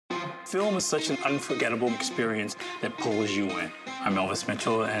Film is such an unforgettable experience that pulls you in. I'm Elvis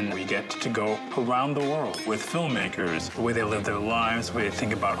Mitchell, and we get to go around the world with filmmakers, the way they live their lives, the way they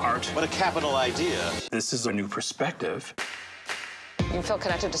think about art. What a capital idea. This is a new perspective. You feel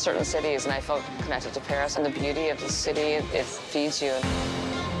connected to certain cities, and I felt connected to Paris. And the beauty of the city, it feeds you.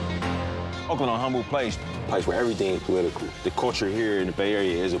 Oakland, a humble place where everything is political. The culture here in the Bay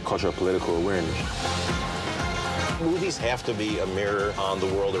Area is a culture of political awareness. Movies have to be a mirror on the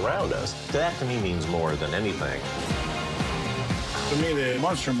world around us. That, to me, means more than anything. To me, the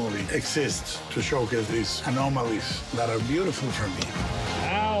monster movie exists to showcase these anomalies that are beautiful for me.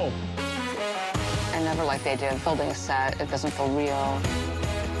 Ow! I never like the idea of building a set. It doesn't feel real.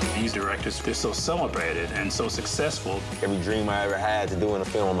 These directors, they're so celebrated and so successful. Every dream I ever had to do in a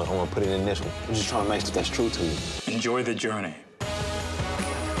film, I'm gonna put it in this one. I'm just trying to make stuff that's true to me. Enjoy the journey.